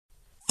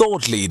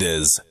Thought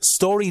leaders,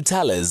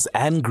 storytellers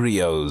and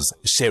griots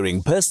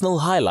sharing personal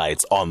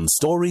highlights on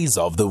Stories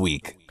of the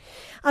Week.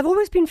 I've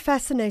always been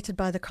fascinated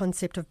by the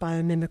concept of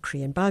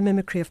biomimicry. And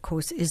biomimicry, of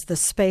course, is the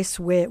space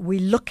where we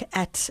look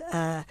at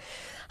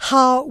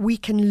how we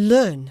can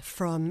learn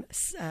from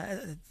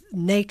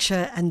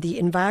nature and the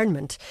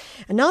environment.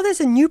 And now there's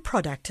a new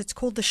product. It's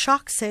called the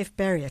shark-safe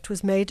barrier. It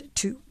was made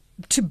to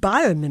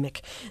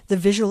biomimic the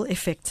visual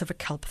effects of a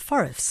kelp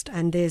forest,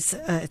 and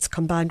it's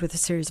combined with a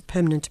series of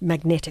permanent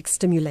magnetic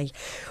stimuli.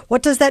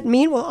 What does that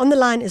mean? Well, on the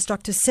line is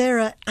Dr.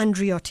 SARA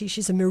Andreotti.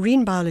 She's a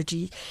marine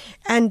biology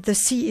and the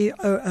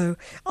CEO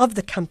of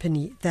the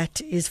company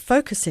that is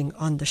focusing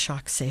on the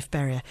shark-safe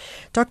barrier.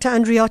 Dr.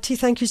 Andreotti,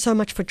 thank you so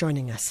much for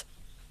joining us.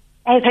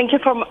 Hey, thank you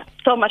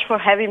so much for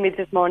having me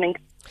this morning.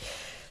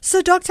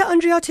 So, Dr.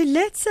 Andreotti,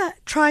 let's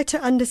try to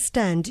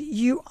understand.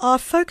 You are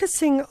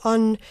focusing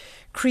on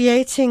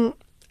creating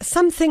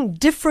something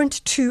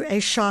different to a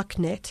shark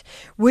net,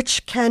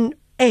 which can,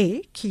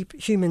 A, keep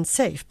humans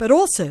safe, but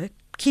also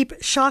keep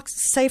sharks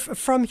safe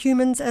from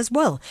humans as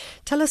well.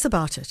 Tell us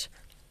about it.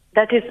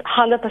 That is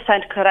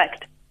 100%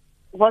 correct.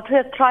 What we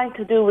are trying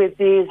to do with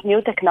this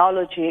new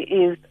technology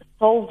is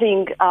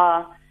solving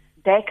a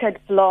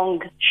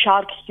decades-long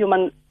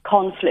shark-human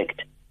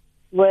conflict,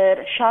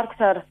 where sharks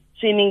are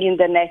swimming in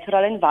the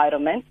natural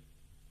environment,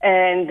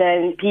 and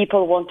then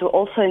people want to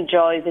also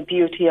enjoy the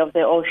beauty of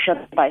the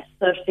ocean by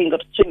surfing or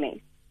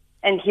swimming.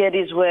 And here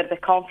is where the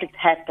conflict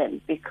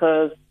happens,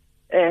 because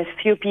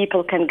few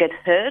people can get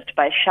hurt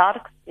by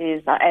sharks.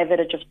 Is an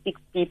average of 6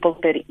 people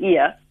per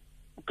year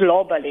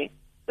globally.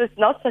 So it's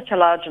not such a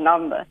large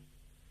number.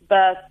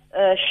 But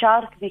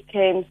shark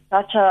became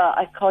such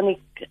an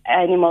iconic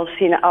animal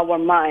in our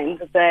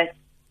mind that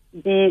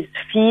this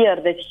fear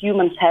that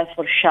humans have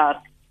for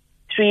sharks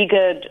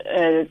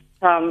triggered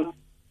some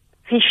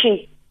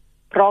fishing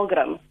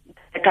programs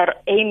that are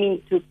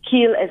aiming to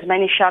kill as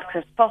many sharks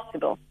as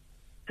possible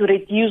to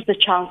reduce the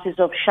chances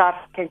of sharks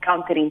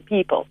encountering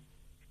people.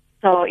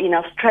 So in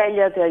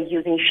Australia, they're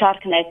using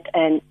shark net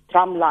and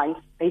drum lines,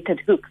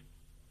 baited hooks,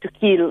 to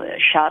kill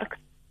sharks.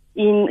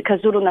 In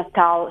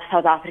KwaZulu-Natal,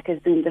 South Africa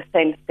is doing the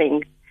same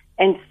thing,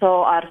 and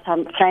so are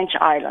some French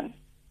islands.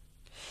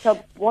 So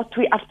what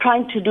we are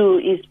trying to do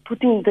is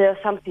putting there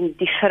something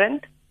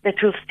different that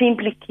will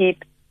simply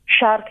keep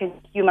shark and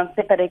human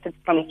separated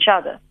from each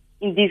other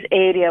in this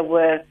area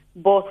where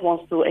both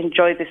want to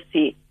enjoy the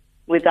sea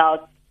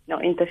without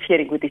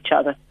interfering with each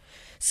other.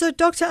 So,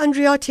 Dr.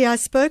 Andreotti, I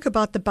spoke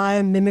about the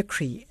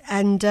biomimicry,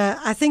 and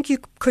I think you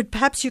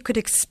could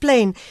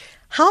explain,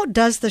 how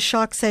does the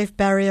shark-safe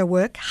barrier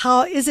work?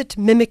 How is it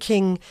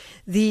mimicking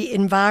the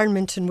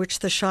environment in which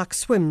the shark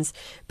swims?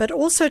 But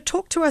also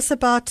talk to us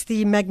about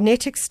the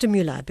magnetic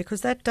stimuli,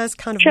 because that does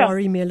kind of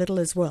worry me a little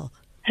as well.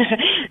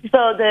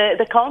 So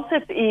the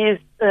concept is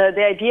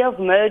the idea of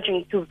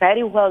merging two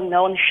very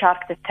well-known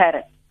shark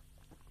deterrents.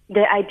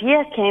 The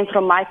idea came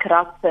from Mike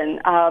Rapson,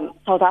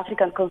 South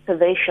African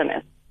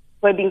conservationist,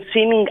 who had been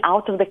swimming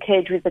out of the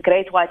cage with the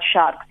great white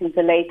sharks in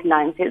the late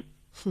 90s.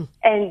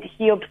 And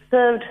he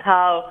observed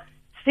how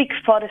thick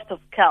forests of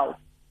kelp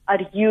are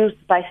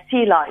used by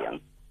sea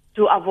lions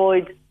to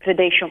avoid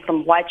predation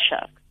from white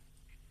sharks.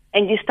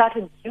 And he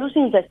started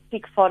using that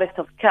thick forest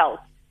of kelp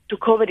to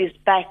cover his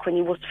back when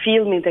he was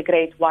filming the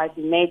great white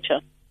in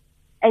nature.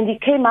 And he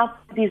came up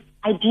with this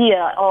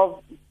idea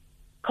of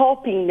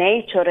copying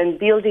nature and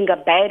building a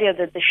barrier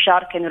that the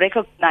shark can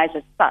recognize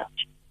as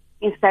such,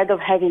 instead of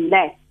having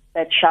nets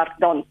that sharks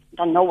don't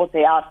know what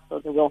they are, so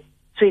they will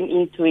swim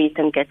into it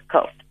and get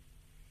caught.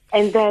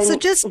 And then So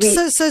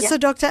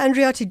Dr.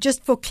 Andreotti,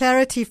 just for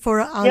clarity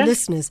for our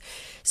listeners,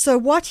 so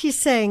what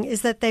he's saying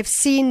is that they've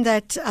seen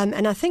that,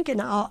 and I think in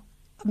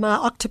my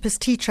octopus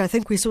teacher, I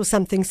think we saw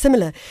something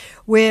similar,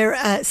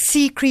 where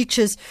sea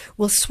creatures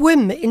will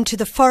swim into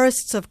the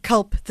forests of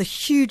kelp, the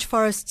huge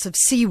forests of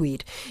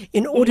seaweed,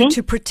 in order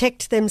to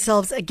protect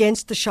themselves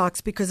against the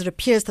sharks, because it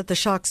appears that the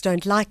sharks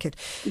don't like it.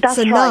 That's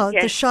so right, now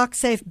the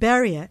shark-safe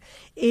barrier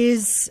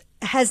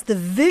has the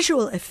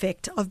visual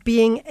effect of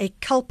being a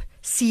kelp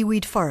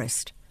seaweed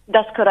forest.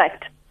 That's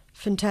correct.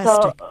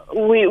 Fantastic.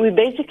 So we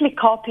basically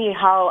copy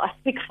how a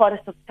thick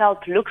forest of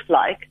kelp looks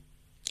like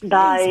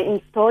by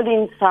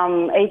installing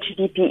some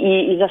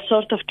HDPE, is a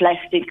sort of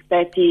plastic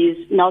that is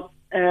not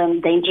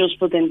dangerous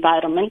for the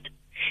environment.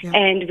 Yeah.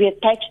 And we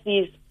attach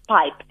these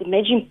pipes,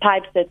 imagine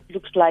pipes that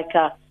looks like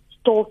a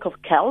stalk of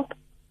kelp,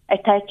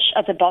 attached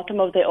at the bottom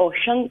of the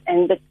ocean,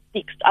 and that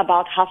sticks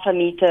about 0.5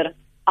 meter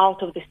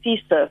out of the sea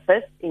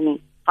surface in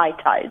high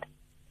tide.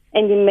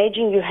 And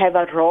imagine you have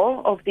a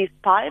row of these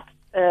pipes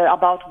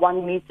about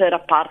 1 meter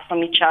apart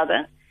from each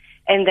other.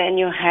 And then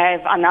you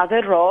have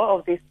another row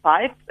of these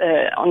pipes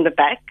on the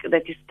back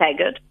that is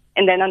staggered,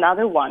 and then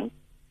another one.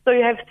 So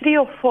you have 3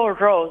 or 4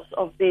 rows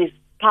of these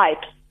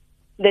pipes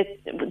that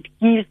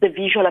gives the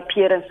visual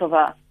appearance of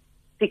a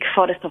thick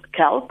forest of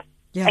kelp.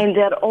 Yeah. And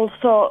they're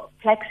also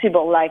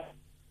flexible like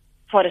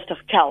forest of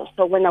kelp.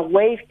 So when a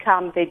wave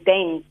comes, they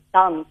dance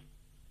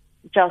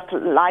just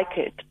like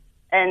it.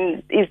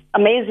 And it's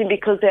amazing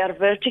because they are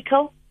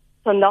vertical,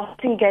 so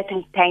nothing gets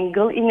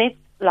entangled in it.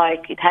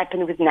 like it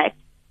happened with nets.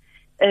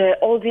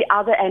 All the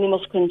other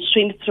animals can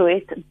swim through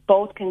it.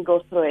 Boats can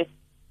go through it.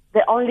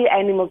 The only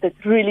animals that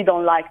really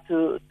don't like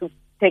to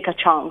take a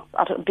chance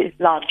are these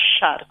large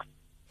sharks.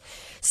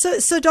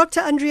 So,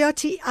 Dr.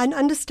 Andreotti, I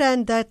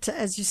understand that,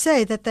 as you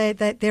say, that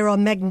there are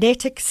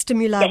magnetic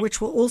stimuli which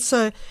will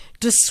also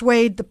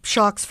dissuade the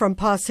sharks from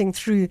passing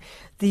through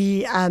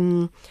the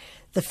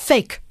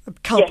fake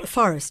kelp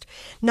forest.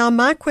 Now,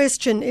 my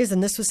question is,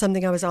 and this was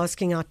something I was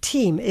asking our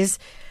team, is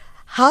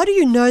how do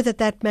you know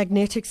that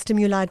magnetic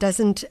stimuli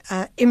doesn't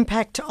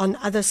impact on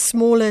other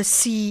smaller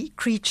sea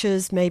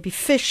creatures, maybe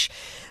fish,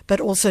 but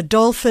also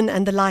dolphin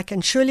and the like?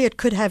 And surely it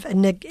could have a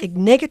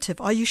negative.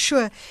 Are you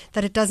sure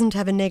that it doesn't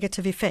have a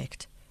negative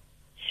effect?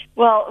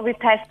 Well, we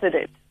tested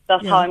it.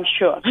 That's how I'm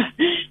sure.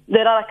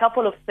 There are a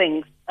couple of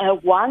things.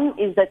 One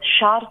is that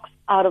sharks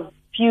are a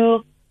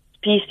few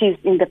species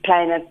in the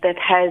planet that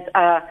has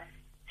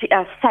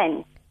a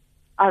sense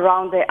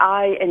around the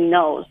eye and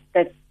nose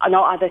that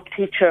no other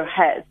creature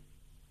has,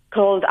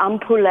 called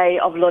ampullae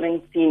of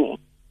Lorenzini.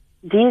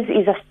 This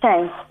is a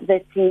sense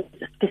that is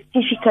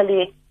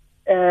specifically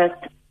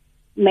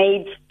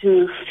made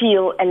to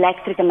feel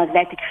electric and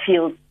magnetic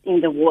fields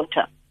in the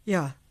water.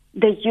 Yeah.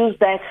 They use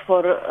that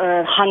for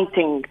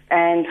hunting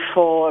and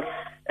for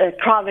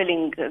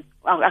traveling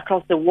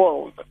across the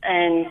world.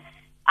 And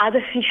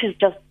other fishes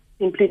just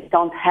simply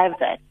don't have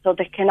that. So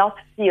they cannot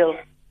feel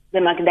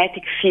the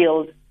magnetic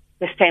field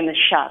the same as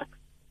sharks.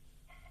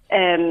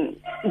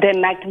 The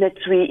magnets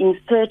we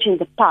insert in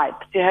the pipe,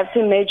 you have to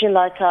imagine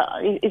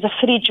it's a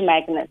fridge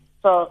magnet,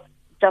 so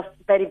just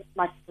very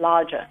much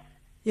larger.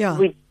 Yeah.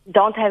 We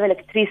don't have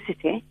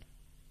electricity.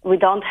 We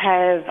don't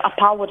have a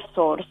power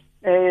source.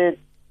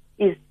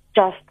 It's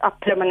just a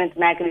permanent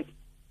magnet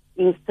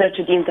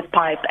inserted in the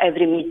pipe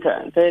every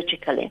meter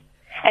vertically,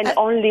 and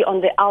only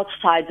on the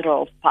outside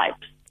row of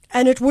pipes.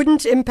 And it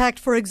wouldn't impact,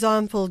 for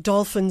example,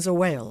 dolphins or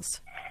whales?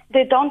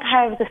 They don't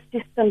have the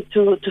system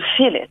to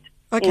feel it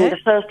in the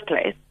first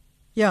place.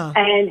 Yeah.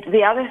 And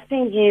the other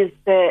thing is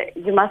that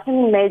you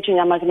mustn't imagine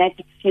a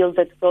magnetic field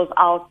that goes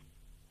out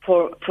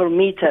for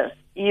meters.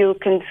 You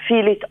can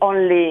feel it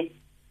only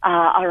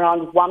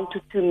around 1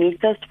 to 2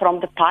 meters from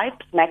the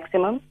pipes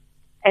maximum.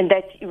 And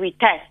that we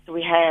test.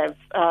 We have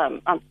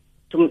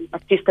a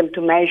system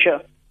to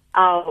measure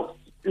how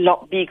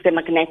big the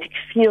magnetic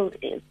field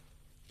is.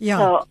 Yeah.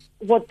 So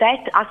what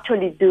that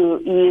actually do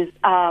is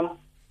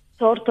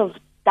sort of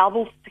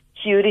double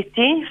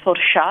security for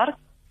sharks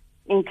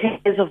in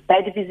case of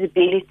bad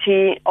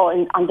visibility or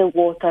in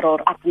underwater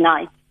or at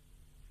night.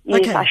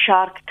 If a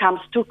shark comes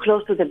too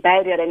close to the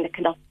barrier and they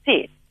cannot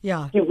see it,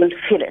 you will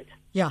feel it.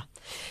 Yeah.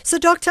 So,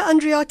 Dr.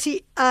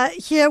 Andreotti,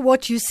 hear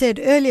what you said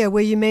earlier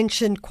where you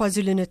mentioned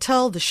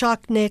KwaZulu-Natal, the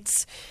shark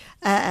nets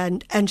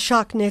and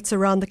shark nets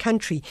around the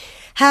country.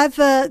 Have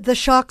the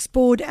Sharks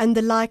Board and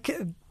the like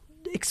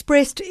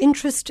expressed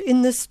interest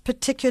in this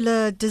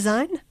particular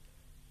design?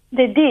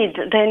 They did.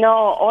 They know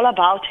all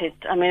about it.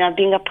 I mean, I've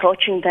been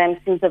approaching them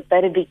since the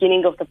very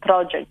beginning of the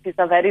project. It's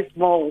a very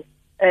small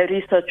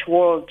research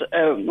world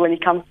when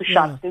it comes to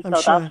sharks in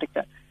South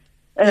Africa.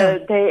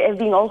 They have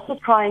been also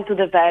trying to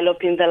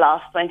develop in the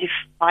last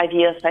 25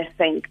 years, I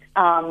think,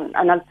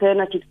 an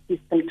alternative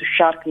system to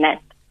shark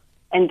net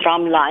and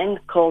drum line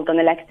called an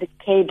electric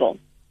cable.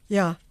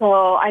 Yeah.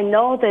 So I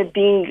know there have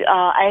been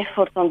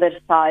efforts on their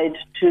side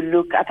to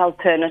look at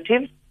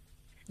alternatives.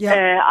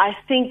 Yeah. I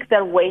think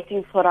they're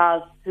waiting for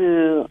us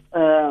to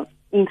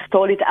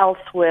install it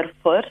elsewhere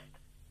first.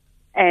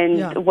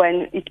 And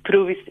when it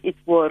proves it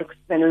works,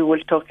 then we will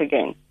talk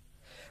again.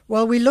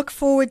 Well, we look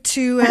forward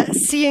to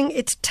seeing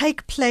it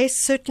take place,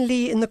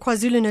 certainly in the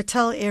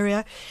KwaZulu-Natal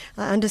area.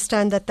 I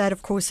understand that,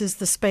 of course, is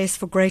the space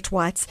for great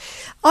whites.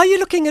 Are you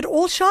looking at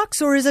all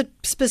sharks, or is it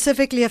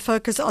specifically a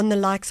focus on the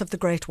likes of the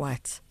great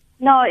whites?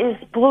 No,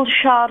 it's bull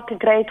shark,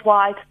 great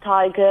white,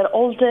 tiger,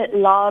 all the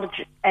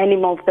large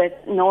animals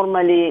that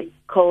normally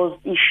cause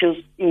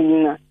issues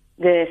in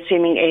the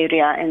swimming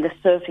area and the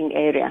surfing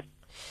area.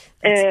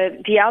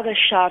 The other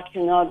shark,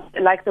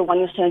 like the one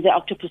you saw in the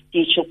octopus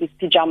teacher, this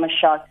pajama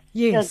shark,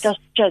 yes, just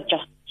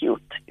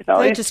cute.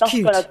 They're it's just not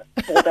cute. going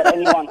to bother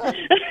anyone. I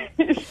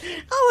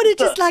want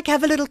to just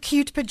have a little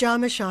cute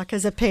pajama shark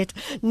as a pet.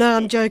 No,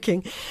 I'm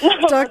joking.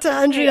 Dr.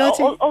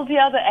 Andreotti. All the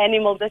other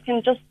animals that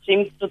can just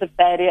swim through the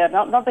barrier,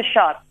 not the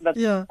shark, but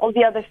all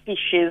the other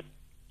fishes.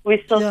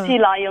 We saw sea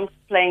lions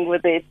playing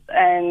with it,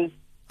 and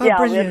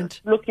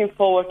brilliant. We're looking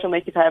forward to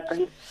make it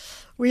happen.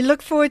 We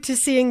look forward to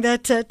seeing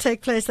that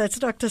take place. That's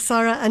Dr.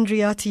 SARA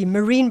Andreotti,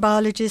 marine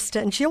biologist,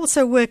 and she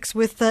also works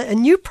with a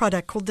new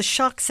product called the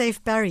Shark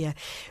Safe Barrier,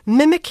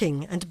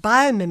 mimicking and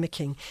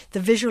biomimicking the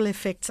visual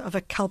effects of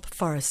a kelp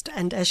forest.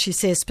 And as she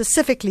says,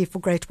 specifically for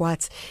great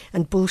whites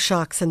and bull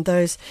sharks and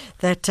those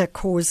that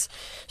cause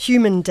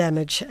human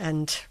damage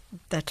and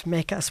that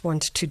make us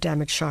want to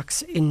damage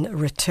sharks in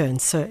return.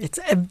 So it's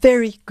a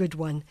very good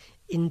one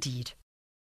indeed.